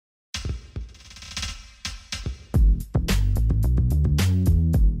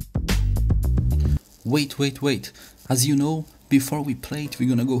Wait. As you know, before we plate, we're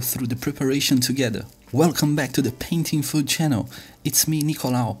gonna go through the preparation together. Welcome back to the Painting Food channel. It's me,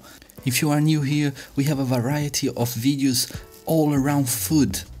 Nicolau. If you are new here, we have a variety of videos all around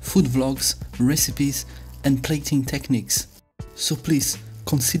food vlogs, recipes, and plating techniques. So please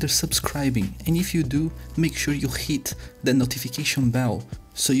consider subscribing, and if you do, make sure you hit the notification bell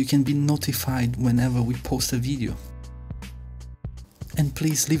so you can be notified whenever we post a video. And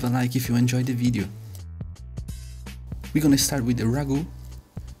please leave a like if you enjoyed the video. We're gonna start with the ragu.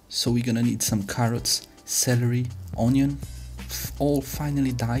 So we're gonna need some carrots, celery, onion, all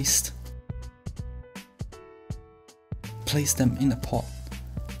finely diced. Place them in a pot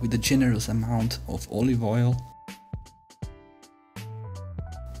with a generous amount of olive oil.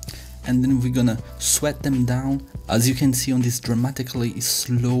 And then we're gonna sweat them down, as you can see on this dramatically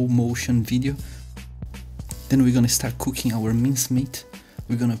slow motion video. Then we're gonna start cooking our mincemeat.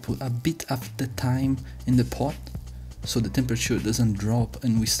 We're gonna put a bit of the thyme in the pot so the temperature doesn't drop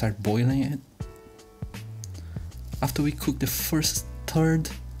and we start boiling it. After we cook the first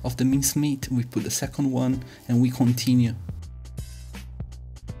third of the mincemeat, we put the second one and we continue.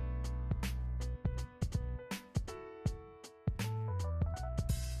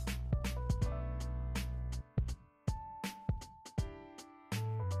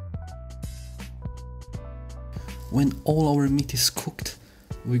 When all our meat is cooked,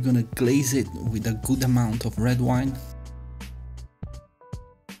 we're gonna glaze it with a good amount of red wine.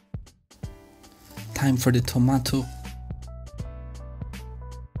 Time for the tomato.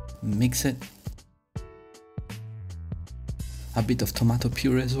 Mix it. A bit of tomato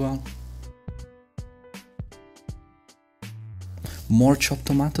puree as well. More chopped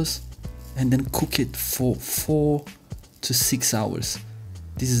tomatoes, and then cook it for 4 to 6 hours.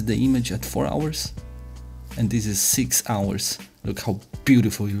 This is the image at 4 hours. And this is 6 hours. Look how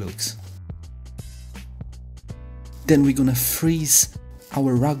beautiful it looks. Then we're gonna freeze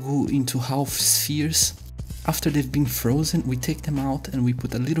our ragu into half spheres. After they've been frozen, we take them out and we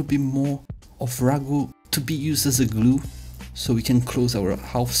put a little bit more of ragu to be used as a glue, so we can close our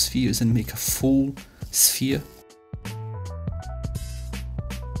half spheres and make a full sphere.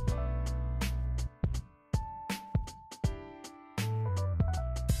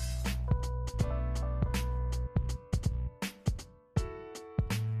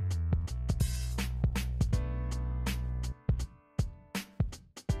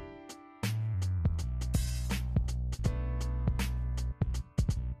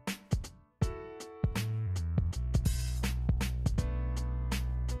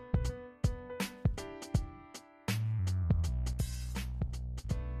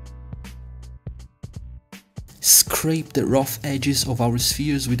 Scrape the rough edges of our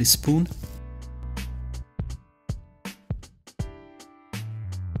spheres with a spoon.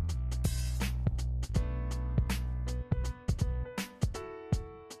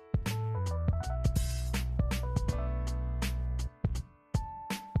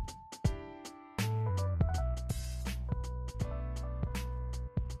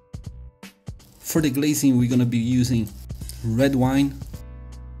 For the glazing, we're gonna be using red wine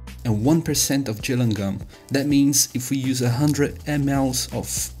and 1% of gel and gum. That means if we use 100 ml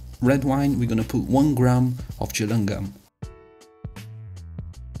of red wine, we're gonna put 1 gram of gel and gum.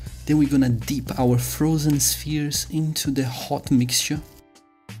 Then we're gonna dip our frozen spheres into the hot mixture.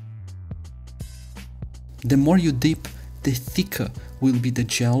 The more you dip, the thicker will be the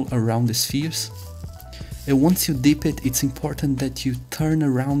gel around the spheres. And once you dip it, it's important that you turn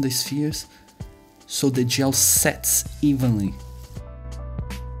around the spheres so the gel sets evenly.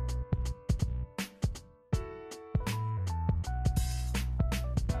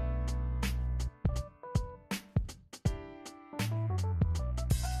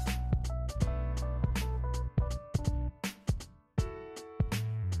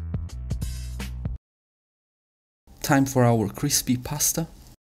 Time for our crispy pasta.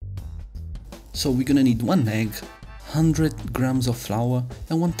 So we're gonna need 1 egg, 100 grams of flour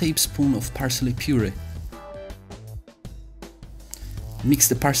and 1 tablespoon of parsley puree. Mix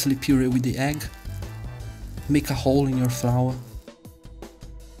the parsley puree with the egg, make a hole in your flour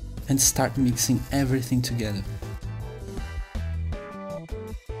and start mixing everything together.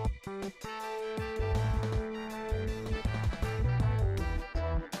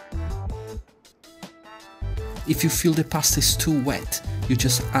 If you feel the pasta is too wet, you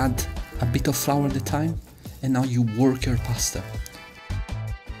just add a bit of flour at a time, and now you work your pasta.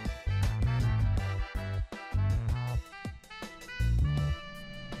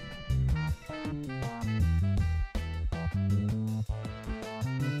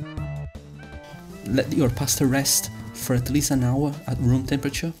 Let your pasta rest for at least an hour at room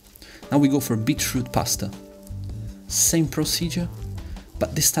temperature. Now we go for beetroot pasta. Same procedure,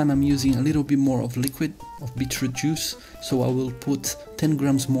 but this time I'm using a little bit more of liquid of beetroot juice, so I will put 10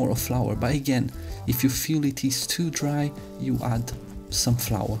 grams more of flour. But again, if you feel it is too dry, you add some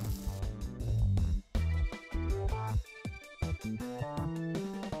flour.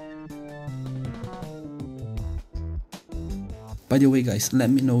 By the way guys, let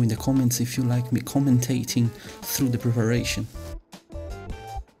me know in the comments if you like me commentating through the preparation.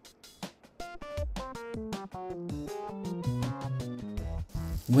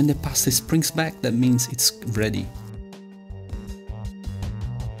 When the pasta springs back, that means it's ready.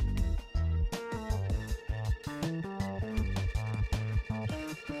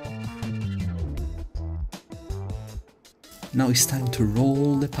 Now it's time to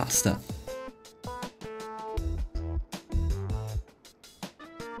roll the pasta.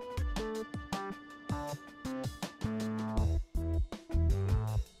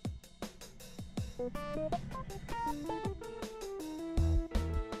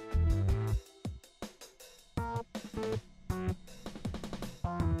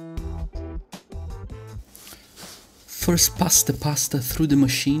 First pass the pasta through the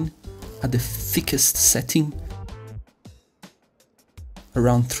machine at the thickest setting,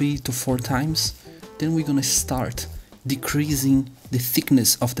 around 3 to 4 times. Then we're gonna start decreasing the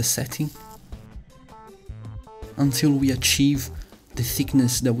thickness of the setting until we achieve the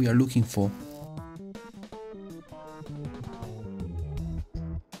thickness that we are looking for,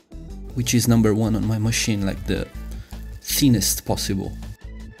 which is number 1 on my machine, like the thinnest possible.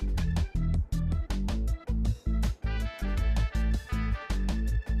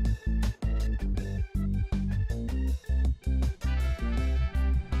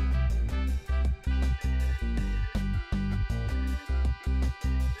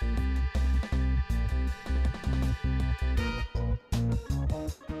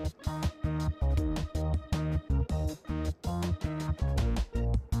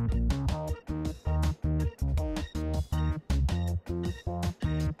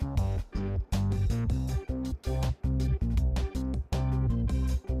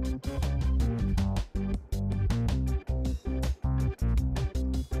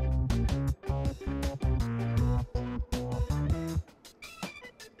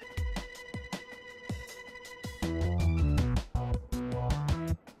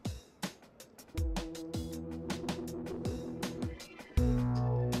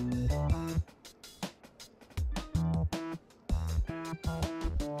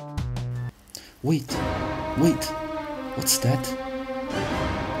 Wait, what's that?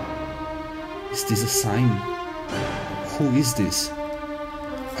 Is this a sign? Who is this?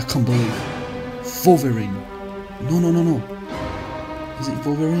 I can't believe. Wolverine. No. Is it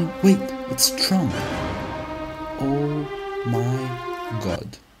Wolverine? Wait, it's Trump. Oh my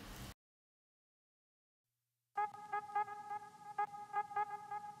god.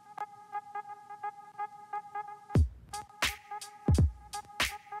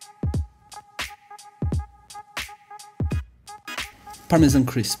 Parmesan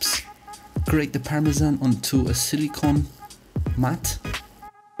crisps. Grate the parmesan onto a silicone mat.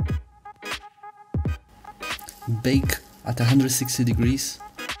 Bake at 160 degrees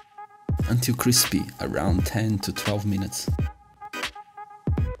until crispy, around 10 to 12 minutes.